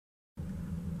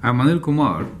I'm Anil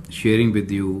Kumar sharing with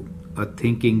you a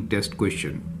thinking test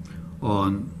question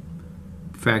on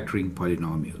factoring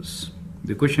polynomials.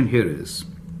 The question here is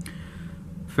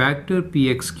factor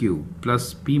px cube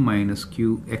plus p minus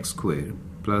q x squared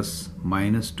plus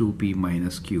minus 2p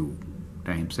minus q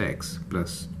times x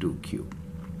plus 2q.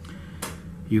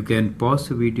 You can pause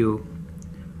the video,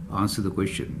 answer the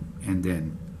question, and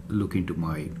then look into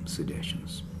my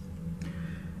suggestions.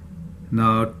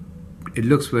 Now, it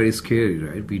looks very scary,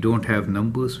 right? We don't have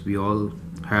numbers, we all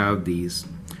have these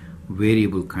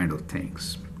variable kind of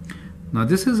things. Now,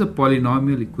 this is a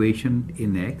polynomial equation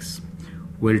in x.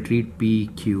 We'll treat p,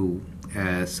 q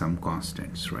as some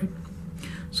constants, right?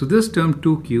 So this term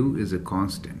 2q is a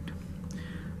constant.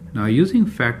 Now, using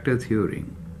factor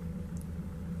theorem,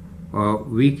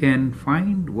 we can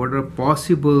find what are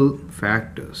possible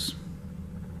factors.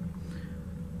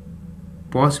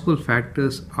 Possible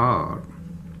factors are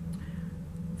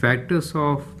factors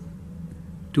of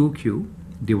 2q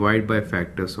divided by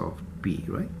factors of p,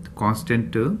 right? The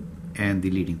constant term and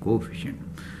the leading coefficient.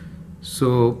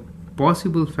 So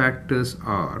possible factors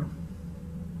are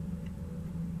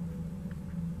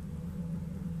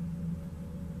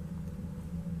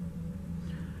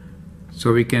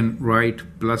so we can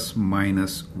write plus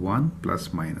minus 1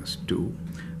 plus minus 2.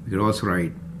 We can also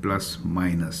write plus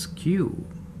minus q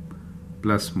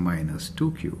plus minus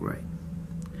 2q, right?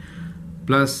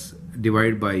 Plus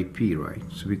divided by p, right?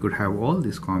 So we could have all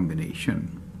this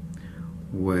combination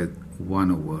with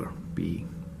 1 over p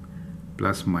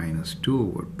plus minus 2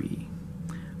 over p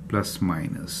plus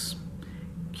minus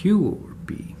q over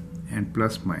p and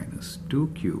plus minus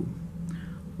 2q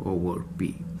over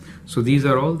p. So these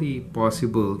are all the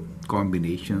possible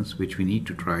combinations which we need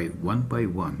to try one by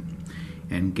one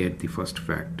and get the first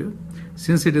factor.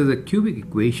 Since it is a cubic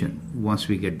equation, once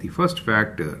we get the first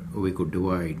factor, we could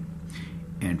divide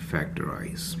and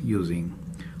factorize using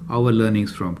our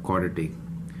learnings from quadratic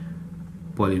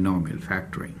polynomial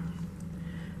factoring.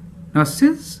 Now,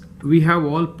 since we have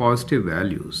all positive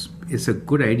values, it's a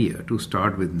good idea to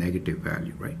start with negative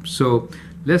value, right? So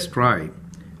let's try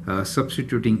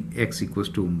substituting x equals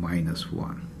to minus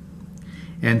 1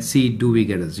 and see do we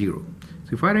get a 0.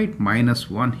 So if I write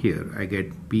minus 1 here, I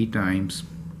get p times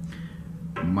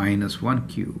minus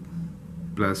 1q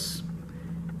plus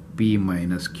p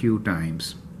minus q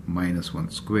times minus 1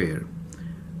 square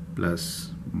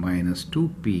plus minus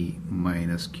 2p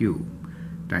minus q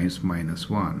times minus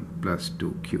 1 plus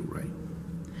 2q, right?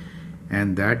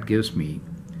 And that gives me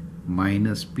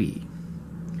minus p.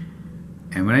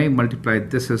 And when I multiply,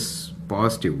 this is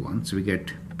positive 1, so we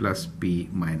get plus p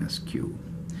minus q.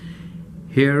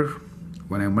 Here,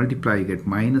 when I multiply, you get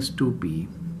minus 2p.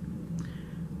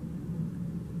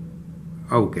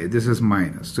 Okay, this is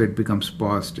minus, so it becomes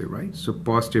positive, right? So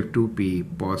positive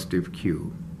 2p, positive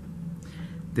q.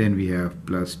 Then we have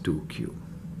plus 2q.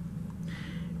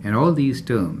 And all these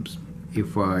terms,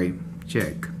 if I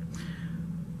check,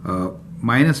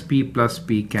 minus p plus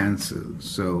p cancel.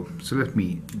 So let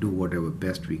me do whatever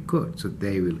best we could. So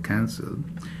they will cancel.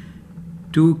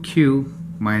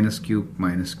 2q minus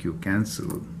q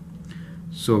cancel.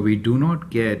 So we do not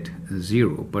get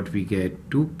 0, but we get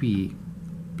 2p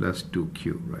plus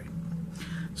 2q, right?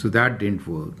 So that didn't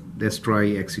work. Let's try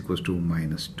x equals to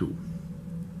minus 2.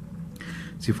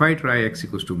 So if I try x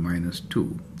equals to minus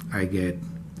 2, I get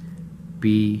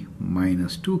p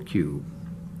minus 2q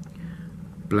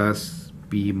plus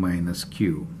p minus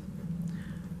q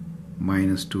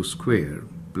minus 2 square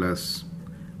plus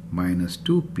minus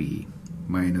 2p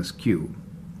minus q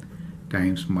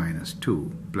times minus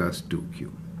 2 plus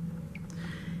 2q.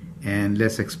 And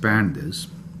let's expand this.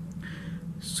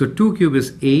 So 2 cube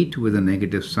is 8 with a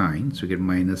negative sign, so we get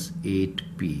minus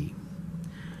 8p.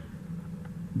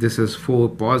 This is 4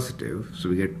 positive, so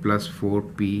we get plus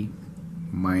 4p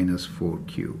minus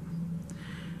 4q.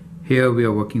 Here we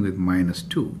are working with minus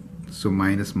 2, so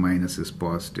minus minus is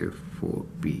positive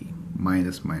 4p,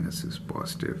 minus minus is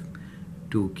positive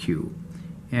 2q,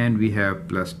 and we have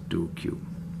plus 2q.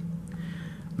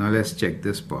 Now let's check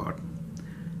this part.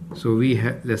 So we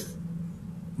have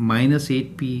minus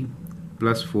 8p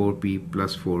plus 4p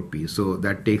plus 4p, so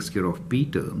that takes care of p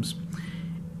terms.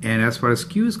 And as far as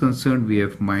q is concerned, we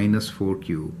have minus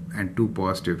 4q and 2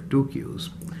 positive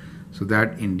 2q's. So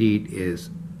that indeed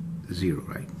is 0,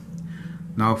 right?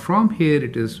 Now from here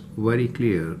it is very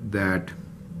clear that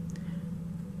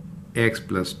x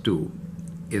plus 2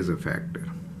 is a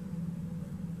factor.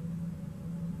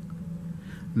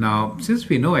 Now since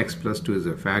we know x plus 2 is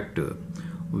a factor,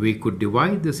 we could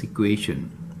divide this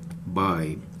equation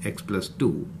by x plus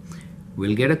 2.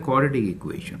 We'll get a quadratic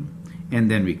equation and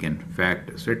then we can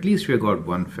factor. So at least we got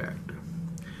one factor.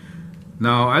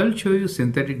 Now I will show you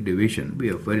synthetic division. We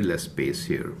have very less space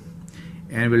here,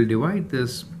 and we'll divide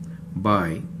this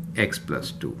by x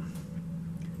plus 2.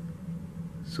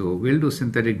 So we'll do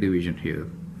synthetic division here.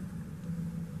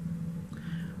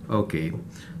 Okay,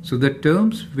 so the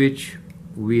terms which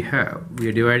we are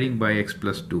dividing by x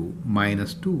plus 2,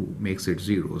 minus 2 makes it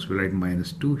 0, so we'll write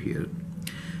minus 2 here.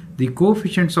 The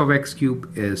coefficients of x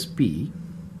cube is p,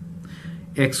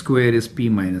 x square is p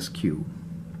minus q.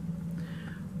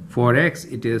 For x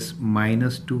it is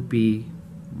minus 2p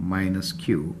minus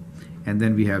q, and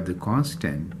then we have the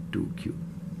constant 2q.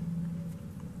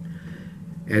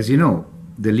 As you know,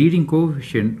 the leading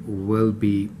coefficient will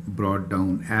be brought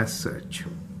down as such,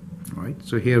 right?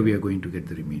 So here we are going to get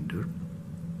the remainder.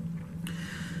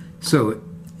 So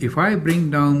if I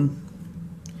bring down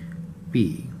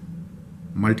p,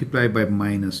 multiply by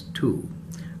minus 2,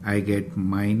 I get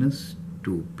minus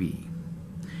 2p.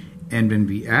 And when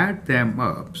we add them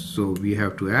up, so we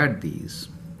have to add these.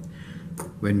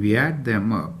 When we add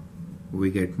them up,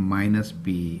 we get minus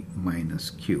p minus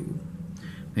q.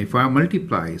 Now if I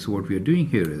multiply, so what we are doing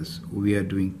here is we are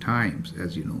doing times,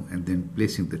 as you know, and then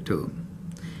placing the term.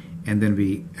 And then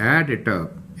we add it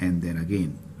up and then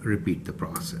again repeat the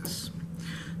process.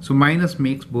 So minus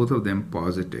makes both of them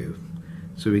positive.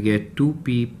 So we get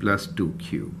 2p plus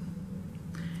 2q.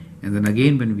 And then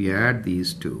again when we add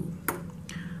these two,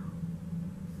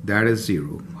 that is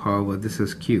 0. However, this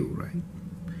is q, right?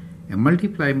 And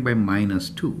multiplying by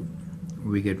minus 2,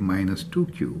 we get minus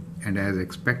 2q, and as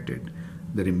expected,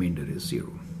 the remainder is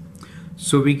 0.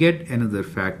 So we get another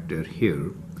factor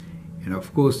here, and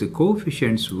of course the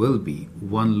coefficients will be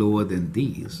one lower than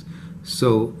these.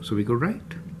 So we could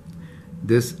write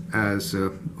this as,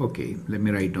 okay, let me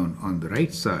write down on the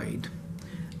right side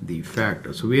the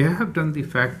factor. So we have done the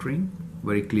factoring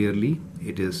very clearly.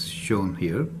 It is shown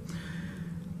here.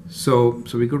 So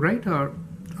we could write our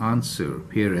answer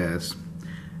here as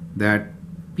that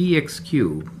px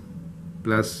cube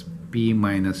plus p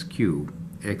minus q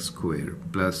x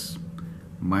squared plus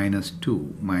minus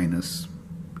 2 minus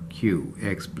q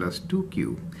x plus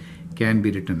 2q can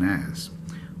be written as,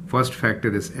 first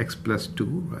factor is x plus 2,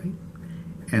 right?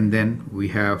 And then we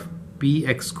have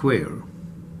px squared.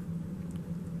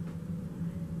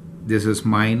 This is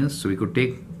minus, so we could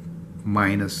take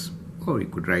minus, or we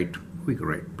could write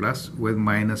plus with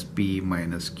minus p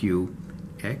minus q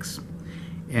x,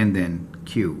 and then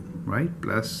q, right,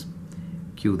 plus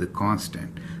q, the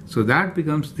constant. So that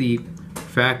becomes the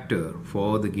factor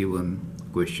for the given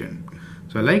question.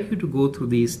 So I'd like you to go through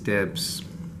these steps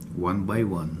one by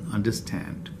one,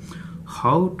 understand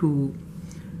how to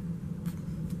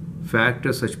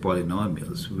factor such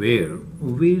polynomials where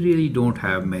we really don't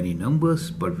have many numbers,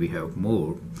 but we have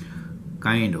more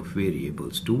kind of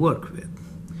variables to work with.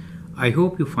 I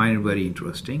hope you find it very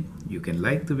interesting. You can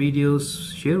like the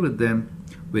videos, share with them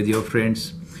with your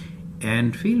friends,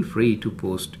 and feel free to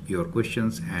post your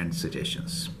questions and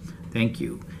suggestions. Thank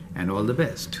you and all the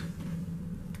best.